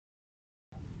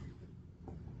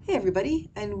Hey everybody,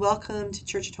 and welcome to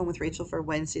Church at Home with Rachel for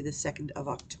Wednesday, the 2nd of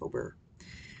October.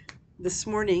 This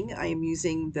morning I am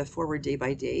using the forward day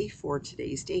by day for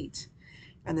today's date.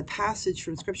 And the passage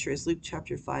from Scripture is Luke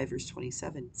chapter 5, verse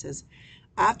 27. It says,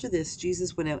 "After this,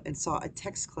 Jesus went out and saw a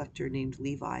tax collector named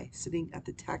Levi sitting at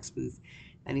the tax booth,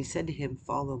 and he said to him,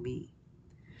 'Follow me.'"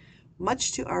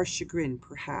 Much to our chagrin,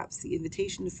 perhaps, the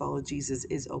invitation to follow Jesus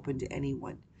is open to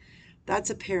anyone.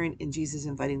 That's apparent in Jesus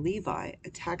inviting Levi, a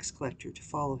tax collector, to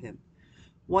follow him.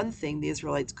 One thing the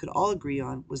Israelites could all agree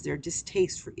on was their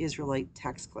distaste for Israelite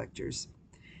tax collectors.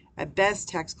 At best,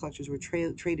 tax collectors were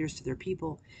traitors to their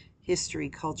people, history,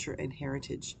 culture, and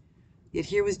heritage. Yet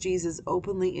here was Jesus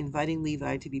openly inviting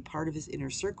Levi to be part of his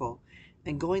inner circle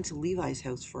and going to Levi's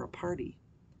house for a party.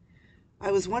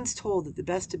 I was once told that the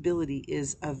best ability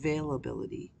is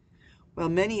availability. While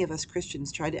many of us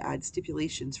Christians try to add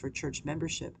stipulations for church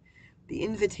membership, the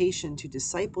invitation to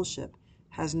discipleship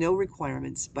has no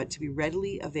requirements but to be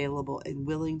readily available and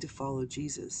willing to follow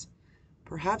Jesus.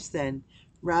 Perhaps then,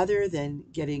 rather than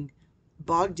getting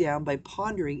bogged down by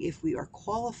pondering if we are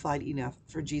qualified enough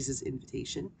for Jesus'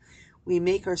 invitation, we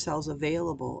make ourselves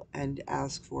available and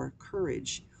ask for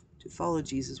courage to follow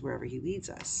Jesus wherever he leads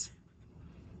us.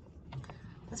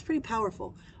 That's pretty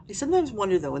powerful. I sometimes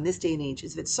wonder, though, in this day and age,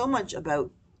 is if it's so much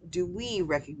about do we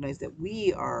recognize that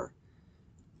we are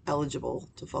eligible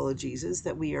to follow Jesus,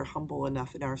 that we are humble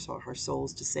enough in our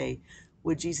souls to say,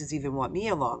 would Jesus even want me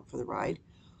along for the ride?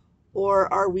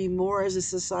 Or are we more as a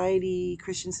society,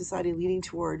 Christian society, leaning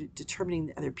toward determining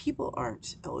that other people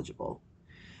aren't eligible?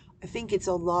 I think it's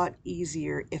a lot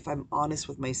easier, if I'm honest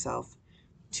with myself,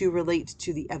 to relate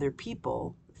to the other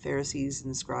people, the Pharisees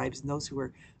and the scribes and those who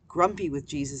were grumpy with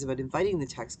Jesus about inviting the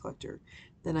tax collector,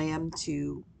 than I am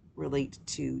to relate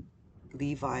to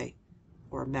Levi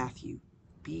or Matthew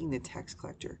being the tax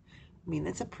collector. I mean,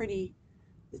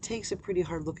 it takes a pretty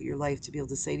hard look at your life to be able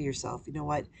to say to yourself, you know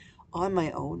what, on my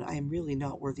own, I am really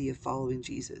not worthy of following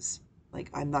Jesus.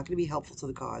 Like, I'm not going to be helpful to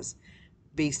the cause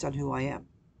based on who I am.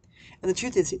 And the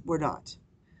truth is, we're not.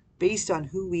 Based on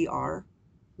who we are,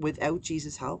 without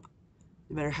Jesus' help,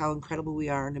 no matter how incredible we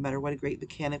are, no matter what a great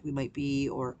mechanic we might be,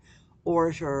 or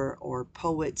orator, or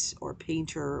poet, or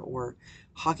painter, or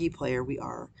hockey player we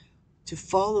are, to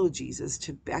follow Jesus,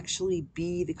 to actually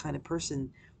be the kind of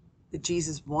person that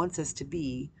Jesus wants us to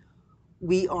be,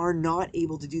 we are not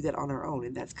able to do that on our own.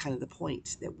 And that's kind of the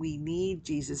point, that we need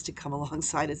Jesus to come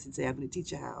alongside us and say, I'm going to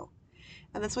teach you how.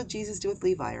 And that's what Jesus did with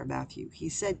Levi or Matthew. He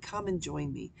said, come and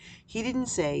join me. He didn't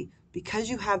say, because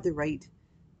you have the right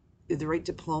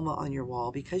diploma on your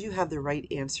wall, because you have the right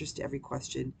answers to every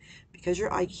question, because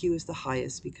your IQ is the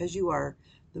highest, because you are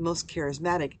the most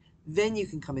charismatic, then you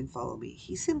can come and follow me.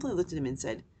 He simply looked at him and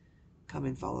said, come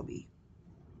and follow me.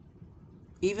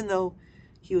 Even though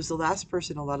he was the last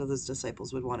person a lot of those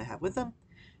disciples would want to have with them,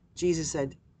 Jesus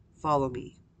said, follow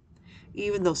me.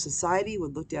 Even though society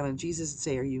would look down on Jesus and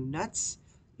say, are you nuts?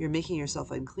 You're making yourself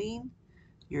unclean.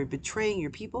 You're betraying your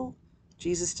people.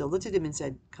 Jesus still looked at him and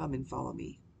said, come and follow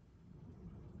me.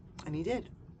 And he did.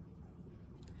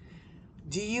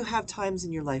 Do you have times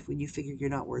in your life when you figure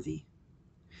you're not worthy?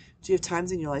 Do you have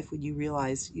times in your life when you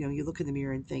realize, you look in the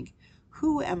mirror and think,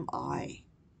 who am I?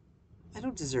 I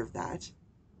don't deserve that.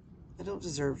 I don't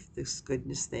deserve this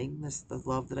goodness thing, the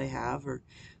love that I have, or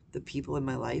the people in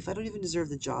my life. I don't even deserve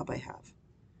the job I have.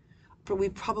 But we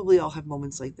probably all have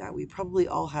moments like that. We probably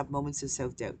all have moments of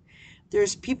self-doubt.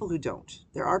 There's people who don't.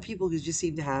 There are people who just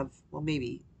seem to have, well,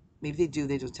 maybe they do,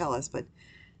 they don't tell us, but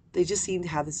they just seem to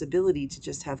have this ability to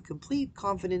just have complete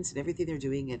confidence in everything they're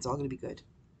doing, and it's all going to be good.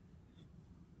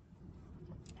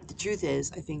 The truth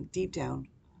is, I think deep down,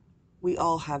 we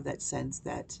all have that sense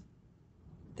that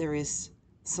there is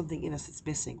something in us that's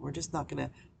missing. We're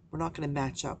not gonna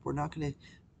match up. We're not gonna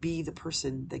be the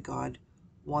person that God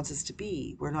wants us to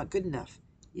be. We're not good enough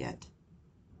yet.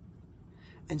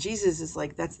 And Jesus is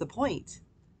like, that's the point.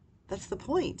 That's the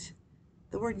point.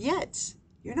 The word yet.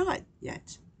 You're not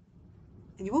yet.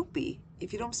 And you won't be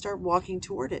if you don't start walking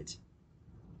toward it.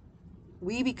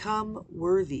 We become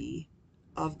worthy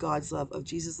of God's love, of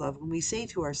Jesus' love, when we say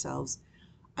to ourselves,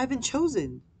 I've been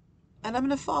chosen, and I'm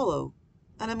going to follow,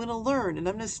 and I'm going to learn, and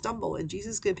I'm going to stumble, and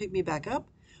Jesus is going to pick me back up,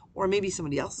 or maybe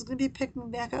somebody else is going to be picking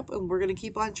me back up, and we're going to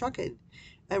keep on trucking,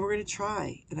 and we're going to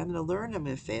try, and I'm going to learn, I'm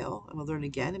going to fail, I'm going to learn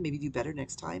again, and maybe do better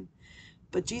next time.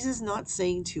 But Jesus is not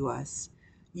saying to us,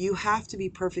 you have to be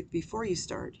perfect before you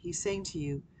start. He's saying to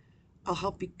you, I'll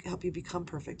help you become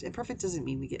perfect. And perfect doesn't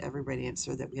mean we get every right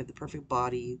answer, that we have the perfect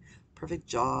body, perfect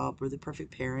job, or the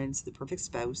perfect parents, the perfect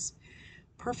spouse.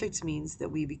 Perfect means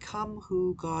that we become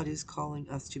who God is calling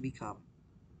us to become.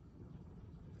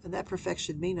 And that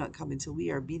perfection may not come until we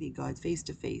are meeting God face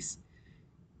to face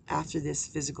after this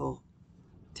physical,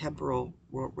 temporal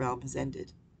realm has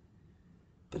ended.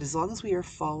 But as long as we are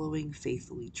following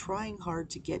faithfully, trying hard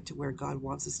to get to where God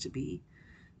wants us to be,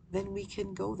 then we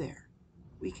can go there.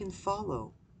 We can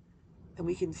follow, and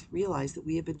we can realize that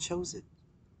we have been chosen.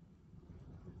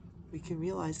 We can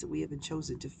realize that we have been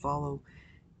chosen to follow,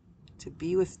 to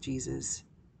be with Jesus,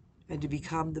 and to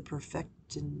become the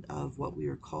perfection of what we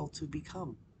are called to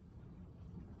become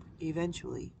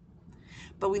eventually.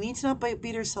 But we need to not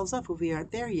beat ourselves up if we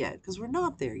aren't there yet, because we're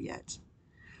not there yet.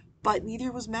 But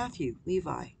neither was Matthew,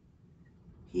 Levi.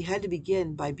 He had to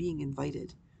begin by being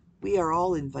invited. We are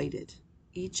all invited.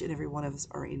 Each and every one of us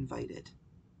are invited.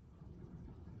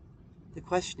 The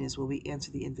question is, will we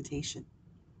answer the invitation?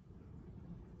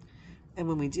 And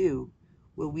when we do,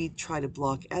 will we try to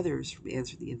block others from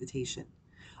answering the invitation?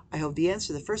 I hope the answer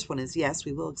to the first one is yes,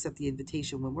 we will accept the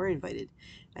invitation when we're invited.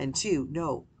 And two,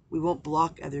 no, we won't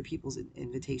block other people's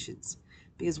invitations,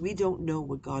 because we don't know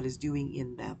what God is doing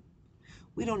in them.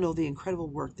 We don't know the incredible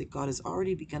work that God has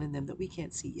already begun in them that we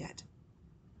can't see yet.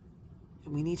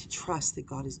 And we need to trust that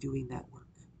God is doing that work.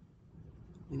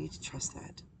 We need to trust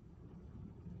that.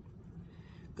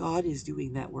 God is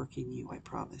doing that work in you, I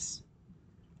promise.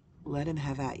 Let him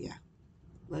have at you.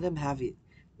 Let him have it.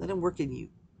 Let him work in you.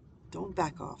 Don't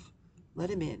back off. Let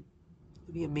him in.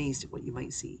 You'll be amazed at what you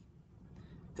might see.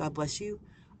 God bless you.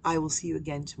 I will see you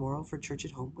again tomorrow for Church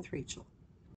at Home with Rachel.